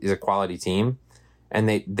State is a quality team, and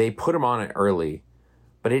they put them on it early.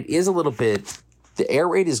 But it is a little bit, the air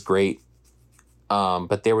raid is great,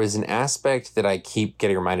 but there was an aspect that I keep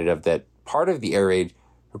getting reminded of, that part of the air raid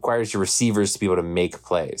requires your receivers to be able to make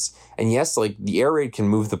plays. And yes, the air raid can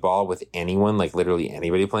move the ball with anyone, literally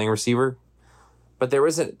anybody playing receiver. But there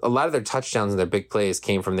wasn't, a lot of their touchdowns and their big plays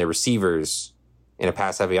came from their receivers in a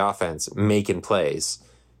pass-heavy offense making plays.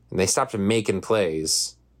 And they stopped making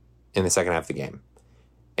plays in the second half of the game.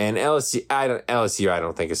 And LSU, I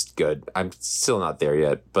don't think is good. I'm still not there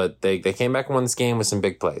yet, but they came back and won this game with some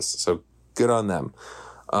big plays. So good on them.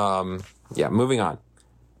 Moving on.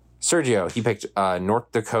 Sergio, he picked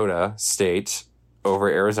North Dakota State over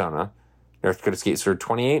Arizona. North Dakota State scored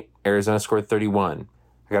 28. Arizona scored 31.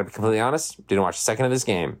 I got to be completely honest, didn't watch a second of this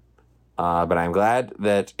game, but I'm glad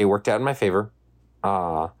that it worked out in my favor.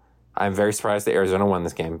 I'm very surprised that Arizona won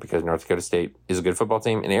this game because North Dakota State is a good football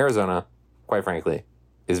team, and Arizona, quite frankly,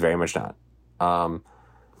 is very much not.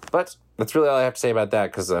 But that's really all I have to say about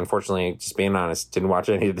that because, unfortunately, just being honest, didn't watch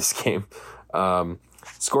any of this game.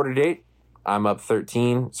 Score to date, I'm up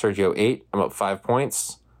 13, Sergio 8. I'm up 5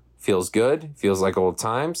 points. Feels good. Feels like old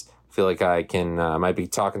times. Feel like I can, might be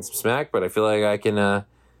talking some smack, but I feel like I can,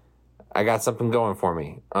 I got something going for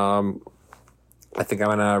me. I think I'm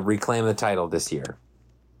going to reclaim the title this year.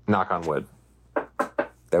 Knock on wood.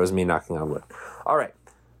 That was me knocking on wood. All right.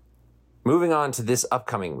 Moving on to this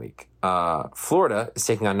upcoming week. Florida is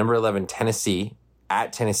taking on number 11 Tennessee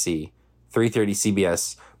at Tennessee, 3:30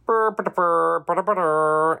 CBS.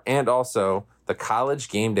 And also the College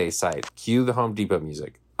Game Day site. Cue the Home Depot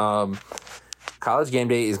music. College Game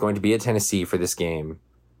Day is going to be at Tennessee for this game,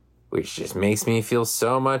 which just makes me feel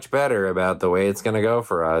so much better about the way it's going to go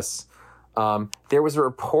for us. There was a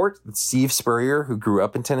report that Steve Spurrier, who grew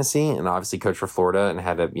up in Tennessee and obviously coached for Florida and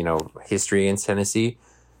had a history in Tennessee,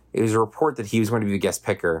 it was a report that he was going to be the guest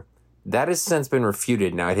picker. That has since been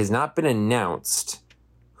refuted. Now, it has not been announced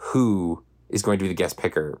who is going to be the guest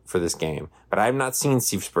picker for this game, but I have not seen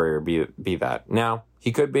Steve Spurrier be that. Now,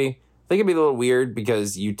 he could be. I think it'd be a little weird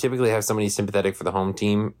because you typically have somebody sympathetic for the home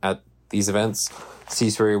team at these events.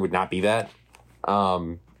 Steve Spurrier would not be that.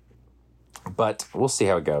 But we'll see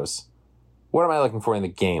how it goes. What am I looking for in the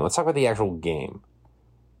game? Let's talk about the actual game.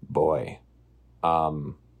 Boy.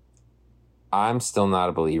 I'm still not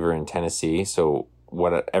a believer in Tennessee, so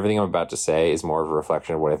everything I'm about to say is more of a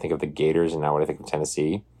reflection of what I think of the Gators and not what I think of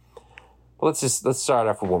Tennessee. But let's start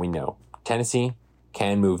off with what we know. Tennessee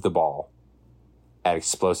can move the ball at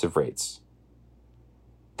explosive rates.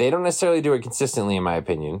 They don't necessarily do it consistently, in my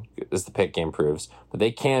opinion, as the Pitt game proves, but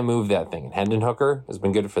they can move that thing. And Hendon Hooker has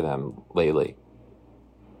been good for them lately.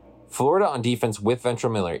 Florida on defense with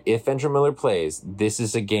Ventrell Miller. If Ventrell Miller plays, this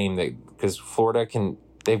is a game that, because Florida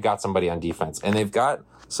they've got somebody on defense, and they've got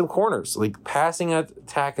some corners. Passing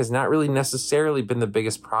attack has not really necessarily been the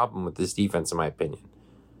biggest problem with this defense, in my opinion.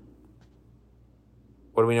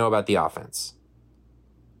 What do we know about the offense?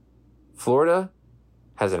 Florida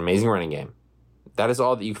has an amazing running game. That is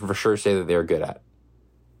all that you can for sure say that they're good at.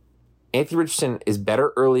 Anthony Richardson is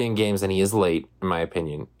better early in games than he is late, in my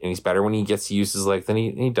opinion. And he's better when he gets to use his legs than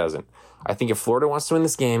he doesn't. I think if Florida wants to win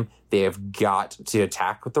this game, they have got to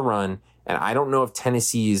attack with the run. And I don't know if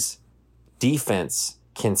Tennessee's defense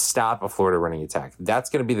can stop a Florida running attack. That's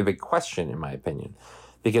going to be the big question, in my opinion.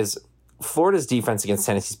 Because Florida's defense against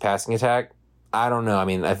Tennessee's passing attack, I don't know. I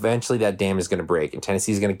mean, eventually that dam is going to break, and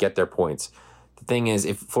Tennessee's going to get their points. The thing is,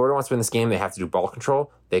 if Florida wants to win this game, they have to do ball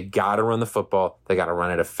control. They got to run the football. They got to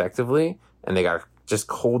run it effectively, and they got to just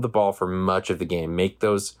hold the ball for much of the game. Make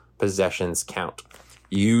those possessions count.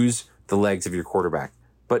 Use the legs of your quarterback.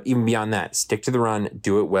 But even beyond that, stick to the run,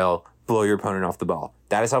 do it well, blow your opponent off the ball.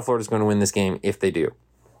 That is how Florida's going to win this game if they do.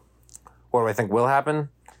 What do I think will happen?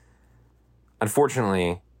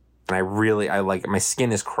 Unfortunately, and I like, my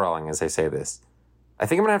skin is crawling as I say this, I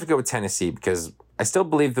think I'm going to have to go with Tennessee because I still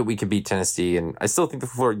believe that we can beat Tennessee, and I still think the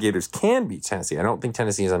Florida Gators can beat Tennessee. I don't think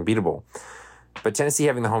Tennessee is unbeatable. But Tennessee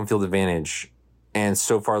having the home field advantage and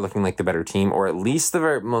so far looking like the better team, or at least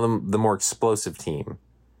the more explosive team,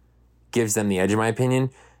 gives them the edge, in my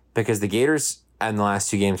opinion, because the Gators in the last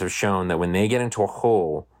two games have shown that when they get into a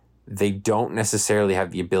hole, they don't necessarily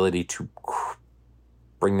have the ability to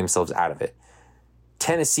bring themselves out of it.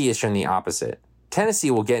 Tennessee has shown the opposite.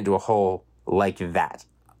 Tennessee will get into a hole like that,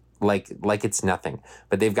 like it's nothing,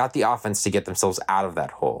 but they've got the offense to get themselves out of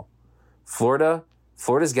that hole.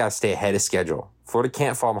 Florida's got to stay ahead of schedule. Florida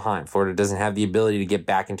can't fall behind. Florida doesn't have the ability to get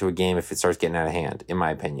back into a game if it starts getting out of hand, in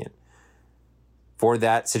my opinion. For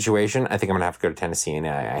that situation, I think I'm going to have to go to Tennessee, and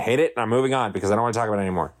I hate it, and I'm moving on because I don't want to talk about it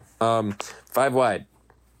anymore. 5 wide.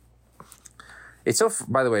 It's so,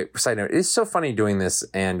 by the way, side note, it's so funny doing this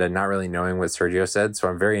and not really knowing what Sergio said, so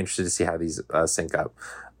I'm very interested to see how these sync up.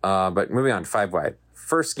 But moving on, 5 wide.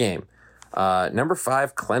 First game, number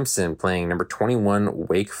 5, Clemson playing number 21,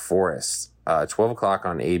 Wake Forest, 12 o'clock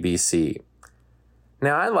on ABC.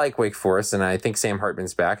 Now, I like Wake Forest, and I think Sam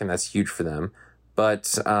Hartman's back, and that's huge for them.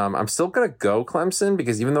 But I'm still going to go Clemson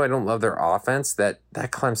because even though I don't love their offense, that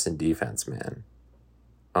Clemson defense, man.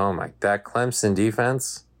 Oh, my, that Clemson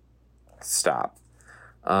defense, stop.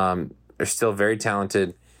 They're still very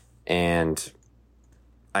talented, and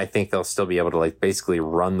I think they'll still be able to basically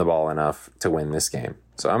run the ball enough to win this game.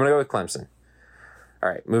 So I'm going to go with Clemson. All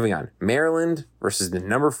right, moving on. Maryland versus the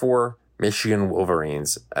number 4 Michigan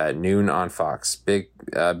Wolverines at noon on Fox. Big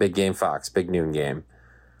game Fox, big noon game.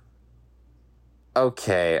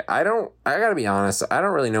 Okay, I gotta be honest, I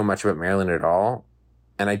don't really know much about Maryland at all,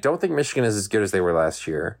 and I don't think Michigan is as good as they were last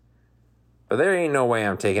year. But there ain't no way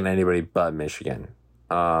I'm taking anybody but Michigan.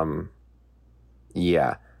 Yeah.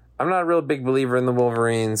 I'm not a real big believer in the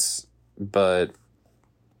Wolverines, but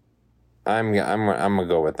I'm gonna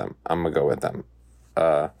go with them.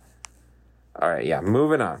 All right, yeah,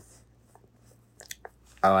 moving on.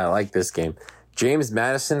 Oh, I like this game. James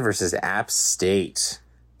Madison versus App State.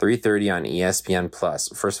 3:30 on ESPN Plus.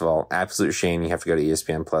 First of all, absolute shame you have to go to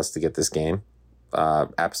ESPN Plus to get this game.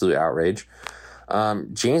 Absolute outrage.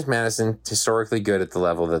 James Madison, historically good at the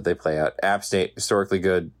level that they play at. App State, historically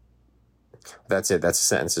good. That's it. That's a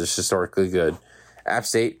sentence. It's historically good. App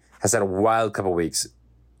State has had a wild couple weeks.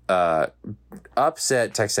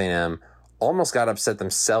 Upset Texas A&M. Almost got upset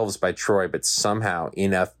themselves by Troy, but somehow,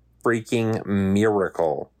 in a freaking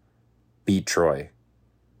miracle, beat Troy.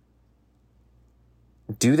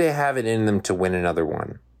 Do they have it in them to win another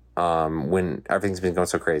one when everything's been going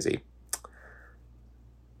so crazy?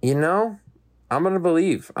 You know, I'm going to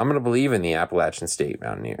believe. I'm going to believe in the Appalachian State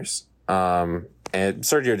Mountaineers. And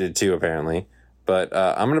Sergio did too, apparently. But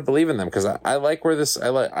I'm going to believe in them because I like where this...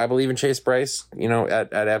 I believe in Chase Bryce,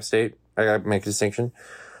 at App State. I got to make a distinction.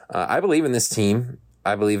 I believe in this team.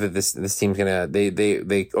 I believe that this team's going to...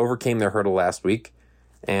 They overcame their hurdle last week.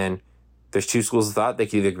 And there's two schools of thought. They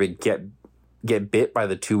could either get bit by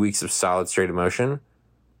the 2 weeks of solid straight emotion,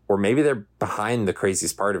 or maybe they're behind the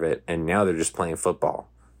craziest part of it and now they're just playing football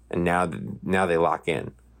and now they lock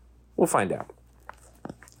in. We'll find out.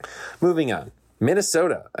 Moving on.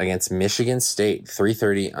 Minnesota against Michigan State,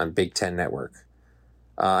 3:30 on Big Ten Network.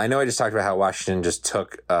 I know I just talked about how Washington just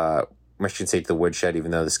took Michigan State to the woodshed,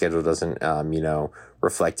 even though the schedule doesn't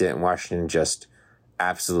reflect it, and Washington just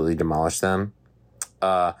absolutely demolished them.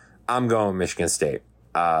 I'm going Michigan State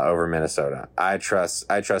over Minnesota. I trust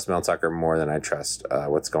Mel Tucker more than I trust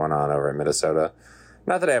what's going on over in Minnesota.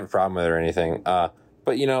 Not that I have a problem with it or anything, but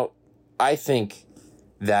I think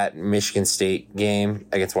that Michigan State game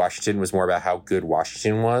against Washington was more about how good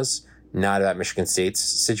Washington was, not about Michigan State's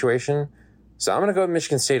situation. So I'm going to go with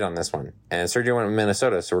Michigan State on this one. And Sergio went with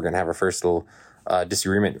Minnesota, so we're going to have our first little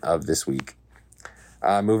disagreement of this week.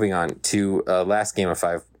 Moving on to last game of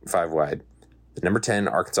five wide. The number 10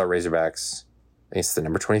 Arkansas Razorbacks against the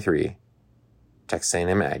number 23 Texas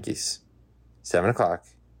A&M Aggies. 7 o'clock,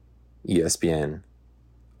 ESPN.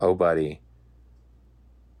 Oh, buddy.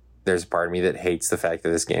 There's a part of me that hates the fact that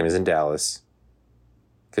this game is in Dallas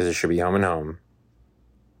because it should be home and home.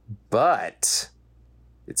 But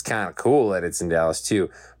it's kind of cool that it's in Dallas, too.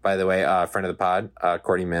 By the way, friend of the pod,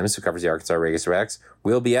 Courtney Mims, who covers the Arkansas Razorbacks,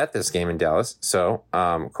 will be at this game in Dallas. So,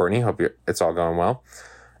 Courtney, hope it's all going well.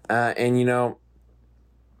 And, you know,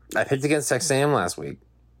 I picked against Texas A&M last week.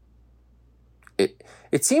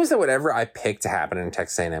 It seems that whatever I picked to happen in a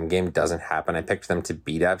Texas A&M game doesn't happen. I picked them to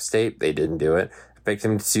beat App State. They didn't do it. I picked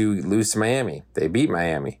them to lose to Miami. They beat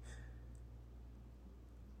Miami.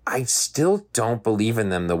 I still don't believe in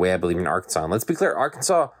them the way I believe in Arkansas. And let's be clear,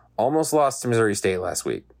 Arkansas almost lost to Missouri State last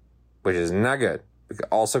week, which is not good.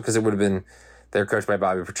 Also because it would have been, they're coached by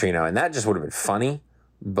Bobby Petrino, and that just would have been funny.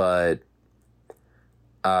 But,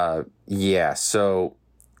 yeah, so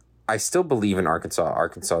I still believe in Arkansas.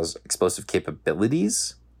 Arkansas's explosive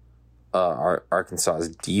capabilities,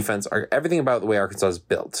 Arkansas's defense, everything about the way Arkansas is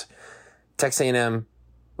built. Texas A&M, a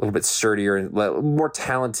little bit sturdier and more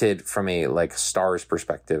talented from a like stars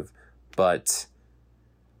perspective, but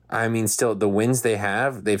I mean, still the wins they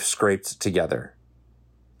have, they've scraped together.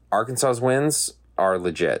 Arkansas's wins are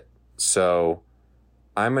legit, so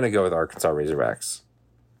I'm gonna go with Arkansas Razorbacks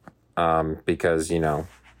because you know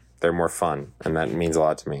they're more fun, and that means a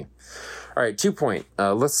lot to me. All right, 2 point.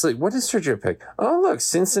 Let's see. What did Sergio pick? Oh, look,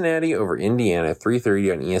 Cincinnati over Indiana,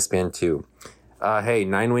 3:30 on ESPN2. Hey,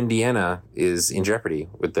 9-win Indiana is in jeopardy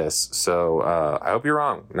with this. So I hope you're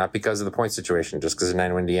wrong. Not because of the point situation, just because of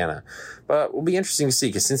 9-win Indiana. But it will be interesting to see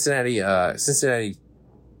because Cincinnati,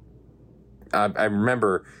 I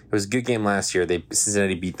remember it was a good game last year.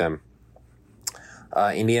 Cincinnati beat them.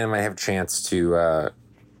 Indiana might have a chance to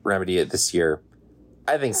remedy it this year.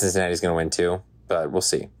 I think Cincinnati's going to win too, but we'll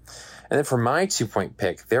see. And then for my 2-point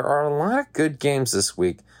pick, there are a lot of good games this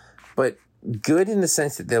week, but good in the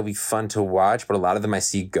sense that they'll be fun to watch, but a lot of them I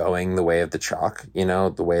see going the way of the chalk, you know,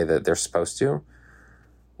 the way that they're supposed to.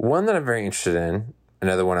 One that I'm very interested in,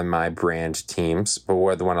 another one of my brand teams,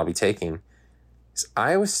 but the one I'll be taking, is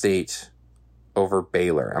Iowa State over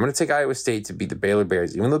Baylor. I'm going to take Iowa State to beat the Baylor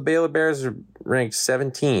Bears. Even though the Baylor Bears are ranked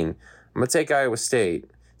 17, I'm going to take Iowa State.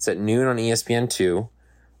 It's at noon on ESPN2.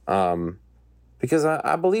 Because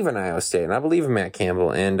I believe in Iowa State, and I believe in Matt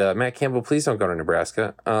Campbell. And Matt Campbell, please don't go to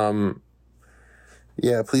Nebraska.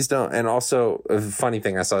 Yeah, please don't. And also, a funny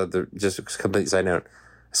thing, I saw, just a complete side note,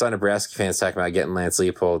 I saw Nebraska fans talking about getting Lance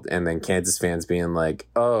Leipold, and then Kansas fans being like,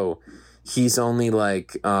 oh, he's only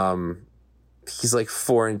like, he's like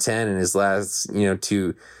 4-10 in his last,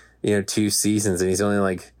 two seasons, and he's only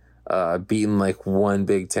like, beaten like one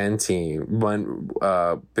Big 10 team, one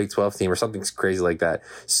Big 12 team, or something crazy like that,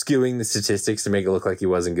 skewing the statistics to make it look like he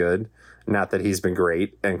wasn't good. Not that he's been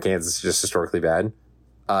great, and Kansas is just historically bad.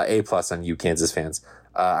 A+ on you, Kansas fans.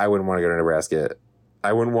 I wouldn't want to go to Nebraska.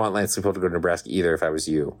 I wouldn't want Lance Leipold to go to Nebraska either if I was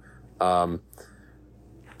you. But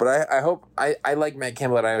I hope I like Matt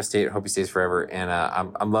Campbell at Iowa State. I hope he stays forever, and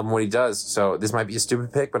I'm loving what he does. So this might be a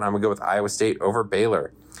stupid pick, but I'm gonna go with Iowa State over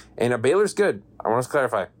Baylor. And Baylor's good. I want to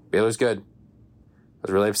clarify. Baylor's good. I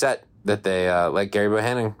was really upset that they let Gary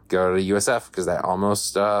Bohannon go to USF because that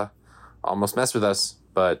almost messed with us.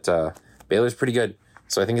 But Baylor's pretty good.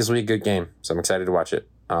 So I think this will be a good game. So I'm excited to watch it.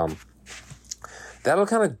 That'll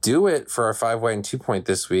kind of do it for our 5-way and 2-point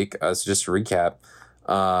this week. So just to recap,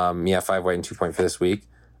 5-way and 2-point for this week.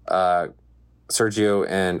 Sergio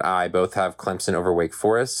and I both have Clemson over Wake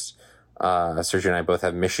Forest. Sergio and I both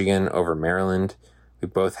have Michigan over Maryland. We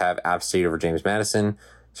both have App State over James Madison.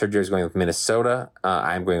 Sergio's going with Minnesota.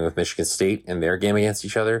 I'm going with Michigan State in their game against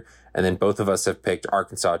each other. And then both of us have picked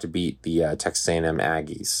Arkansas to beat the Texas A&M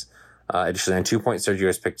Aggies. Additionally, on 2-point, Sergio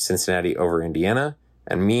has picked Cincinnati over Indiana.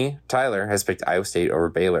 And me, Tyler, has picked Iowa State over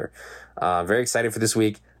Baylor. Very excited for this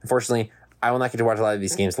week. Unfortunately, I will not get to watch a lot of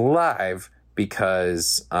these games live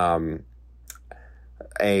because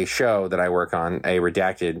a show that I work on, a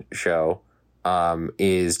redacted show,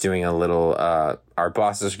 is doing a little, our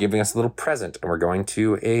bosses are giving us a little present, and we're going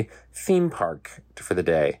to a theme park for the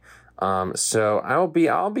day. So I'll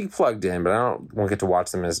be plugged in, but won't get to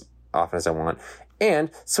watch them as often as I want.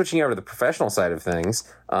 And switching over to the professional side of things,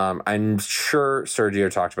 I'm sure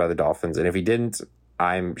Sergio talked about the Dolphins, and if he didn't,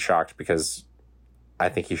 I'm shocked because I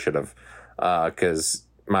think he should have, because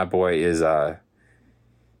my boy is,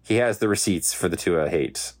 he has the receipts for the Tua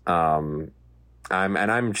hate. I'm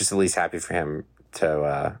just at least happy for him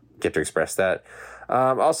to get to express that.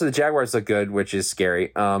 Also, the Jaguars look good, which is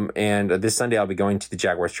scary. And this Sunday, I'll be going to the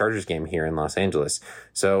Jaguars-Chargers game here in Los Angeles.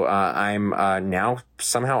 So I'm now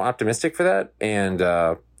somehow optimistic for that, and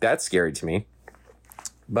that's scary to me.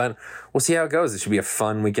 But we'll see how it goes. It should be a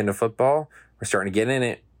fun weekend of football. We're starting to get in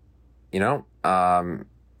it, you know?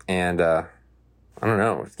 And I don't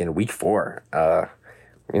know. It's getting week 4.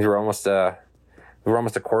 Means we're almost a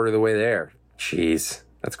quarter of the way there. Jeez,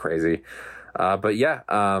 that's crazy. But yeah,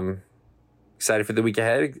 excited for the week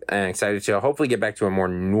ahead and excited to hopefully get back to a more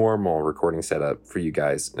normal recording setup for you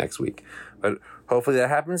guys next week. But hopefully that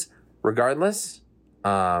happens. Regardless,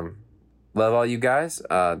 love all you guys.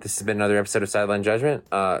 This has been another episode of Sideline Judgment.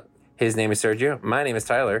 His name is Sergio. My name is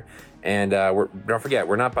Tyler. And don't forget,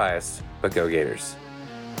 we're not biased, but go Gators.